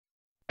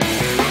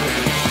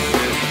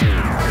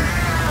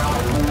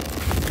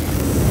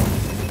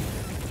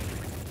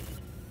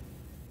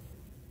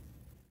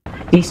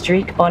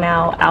DESTREAKER on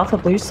our Alpha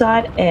Blue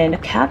side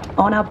and Capped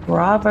on our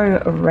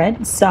Bravo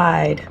Red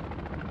side.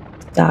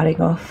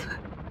 Starting off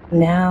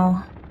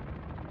now.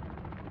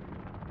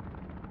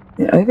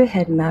 An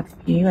overhead map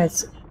view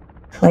as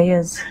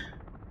players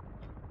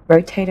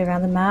rotate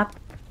around the map,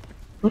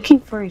 looking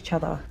for each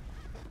other.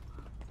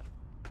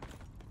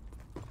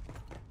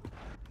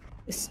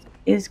 This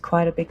is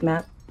quite a big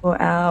map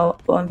for our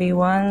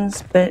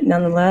 1v1s, but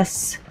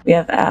nonetheless, we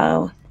have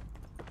our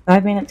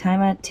 5-minute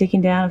timer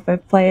ticking down if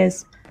both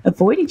players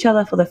avoid each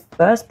other for the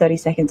first 30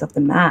 seconds of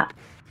the map.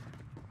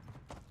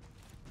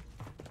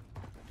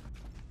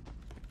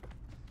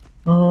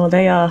 Oh,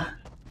 they are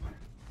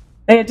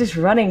just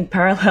running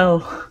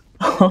parallel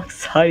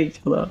alongside each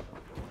other.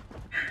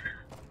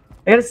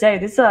 I gotta say,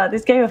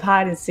 this game of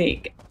hide and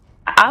seek,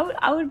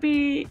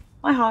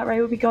 my heart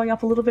rate would be going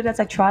up a little bit as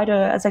I try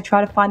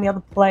to find the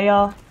other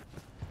player.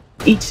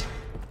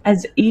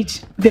 As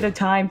each bit of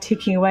time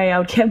ticking away, I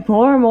would get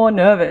more and more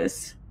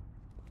nervous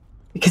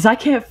because I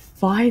can't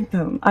find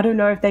them. I don't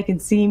know if they can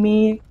see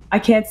me. I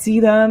can't see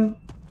them.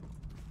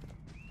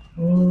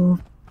 Ooh.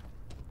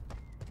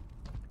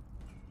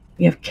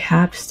 We have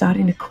Cap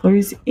starting to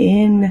close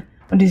in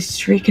on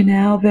DESTREAKER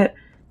now, but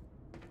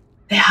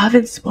they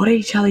haven't spotted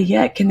each other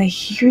yet. Can they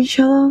hear each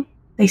other?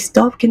 They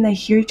stop. Can they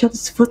hear each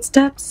other's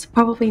footsteps?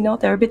 Probably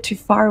not. They're a bit too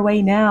far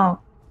away now.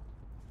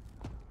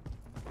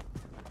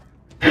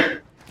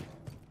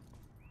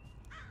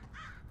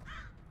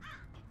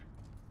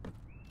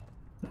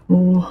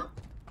 Ooh.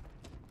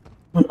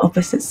 On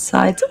opposite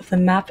sides of the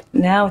map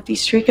now,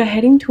 DESTREAKER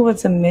heading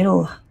towards the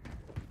middle,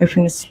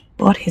 hoping to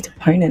spot his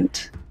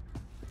opponent.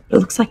 It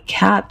looks like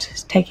Capped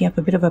is taking up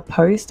a bit of a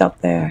post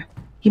up there.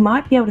 He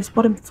might be able to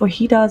spot him before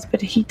he does,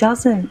 but he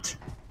doesn't.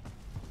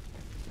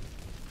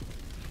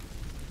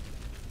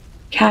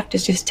 Capped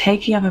is just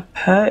taking up a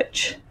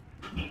perch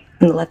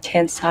on the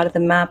left-hand side of the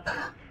map,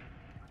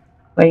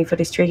 waiting for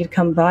DESTREAKER to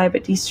come by,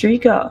 but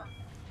DESTREAKER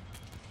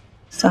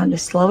starting to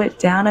slow it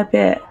down a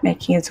bit,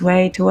 making its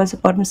way towards the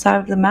bottom side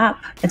of the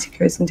map as it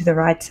goes into the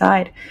right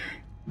side.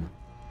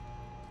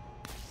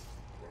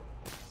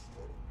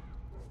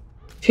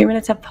 2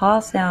 minutes have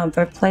passed now, and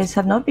both players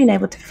have not been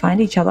able to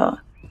find each other.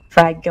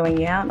 Frag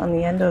going out on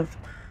the end of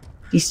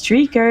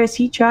DESTREAKER as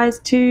he tries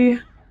to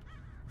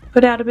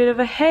put out a bit of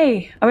a,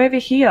 hey, I'm over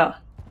here.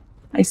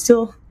 I'm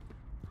still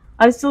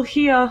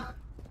here.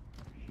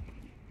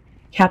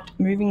 Capped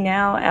moving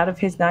now out of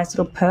his nice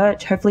little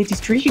perch. Hopefully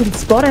DESTREAKER can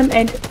spot him,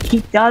 and he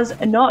does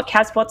not.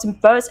 Capped spots him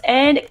first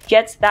and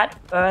gets that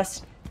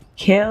first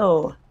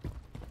kill.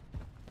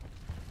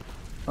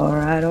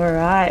 Alright,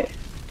 alright.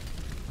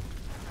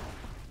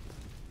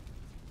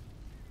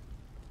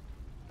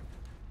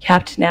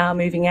 Capped now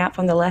moving out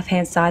from the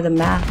left-hand side of the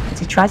map as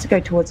he tries to go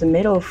towards the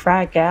middle.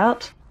 Frag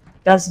out.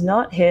 Does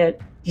not hit.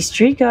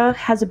 DESTREAKER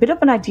has a bit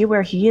of an idea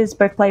where he is.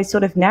 Both players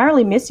sort of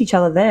narrowly missed each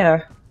other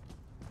there.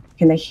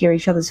 Can they hear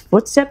each other's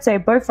footsteps? They are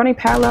both running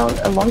parallel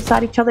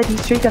alongside each other.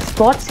 DESTREAKER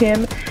spots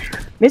him.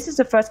 Misses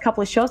the first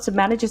couple of shots and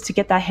manages to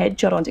get that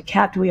headshot onto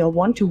Capped. We are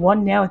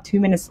 1-1 now with 2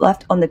 minutes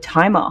left on the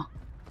timer.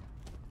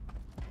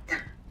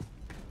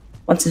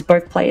 Once as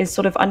both players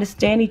sort of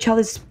understand each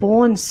other's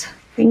spawns,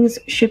 things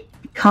should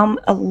become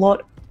a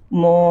lot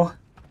more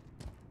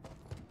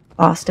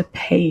faster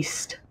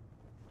paced.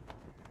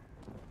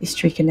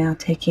 DESTREAKER now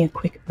taking a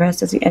quick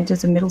rest as he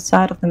enters the middle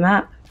side of the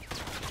map.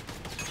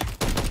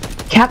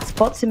 Cap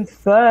spots him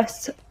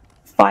first.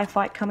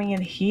 Firefight coming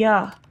in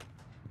here.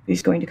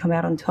 Who's going to come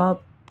out on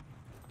top?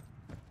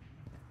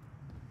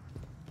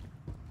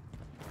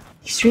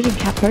 DESTREAKER and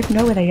Cap both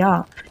know where they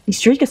are.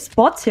 DESTREAKER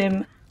spots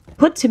him,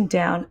 puts him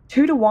down.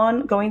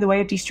 2-1 going the way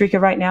of DESTREAKER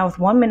right now with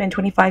 1 minute and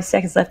 25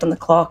 seconds left on the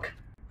clock.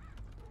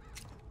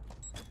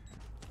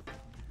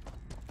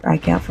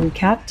 Strike out from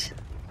Capped.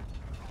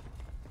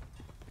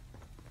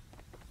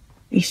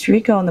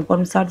 DESTREAKER on the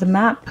bottom side of the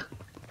map,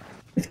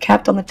 with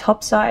Capped on the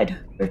top side,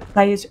 with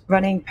players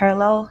running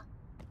parallel,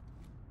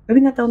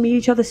 hoping that they'll meet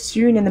each other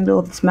soon in the middle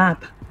of this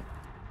map.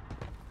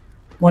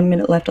 1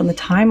 minute left on the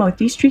timer with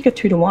DESTREAKER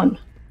 2-1.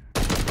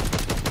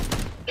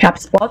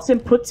 Capped spots him,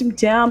 puts him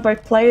down.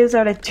 Both players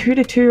are at a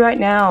 2-2 right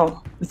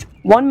now, with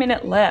 1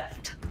 minute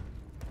left.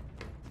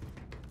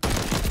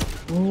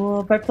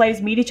 Ooh, both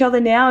players meet each other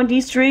now, and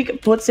DESTREAKER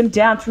puts him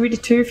down.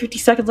 3-2, 50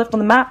 seconds left on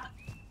the map.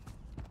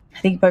 I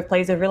think both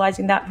players are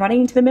realizing that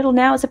running into the middle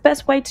now is the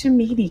best way to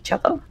meet each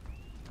other.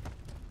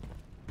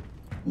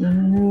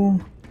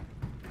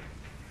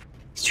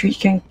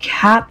 DESTREAKER and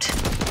Capped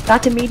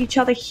about to meet each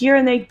other here,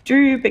 and they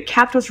do, but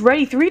Capped was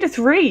ready.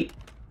 3-3.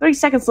 30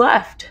 seconds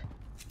left.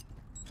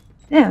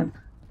 Damn.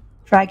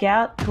 Frag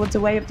out towards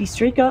the way of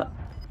DESTREAKER.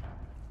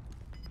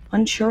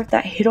 Unsure if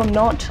that hit or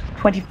not.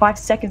 25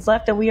 seconds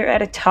left, and we are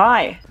at a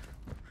tie.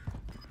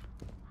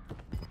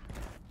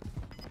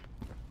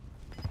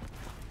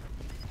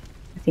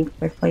 I think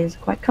both players are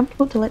quite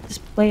comfortable to let this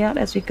play out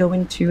as we go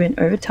into an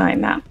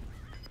overtime map.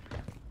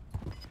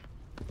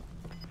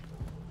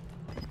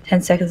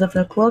 10 seconds left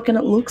on the clock, and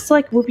it looks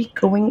like we'll be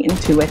going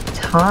into a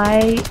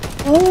tie.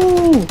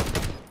 Oh!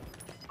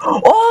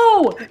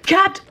 Oh,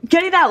 Cat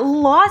getting that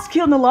last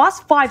kill in the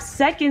last 5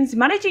 seconds,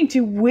 managing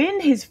to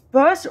win his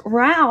first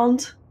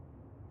round.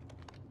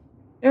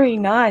 Very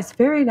nice,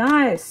 very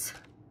nice.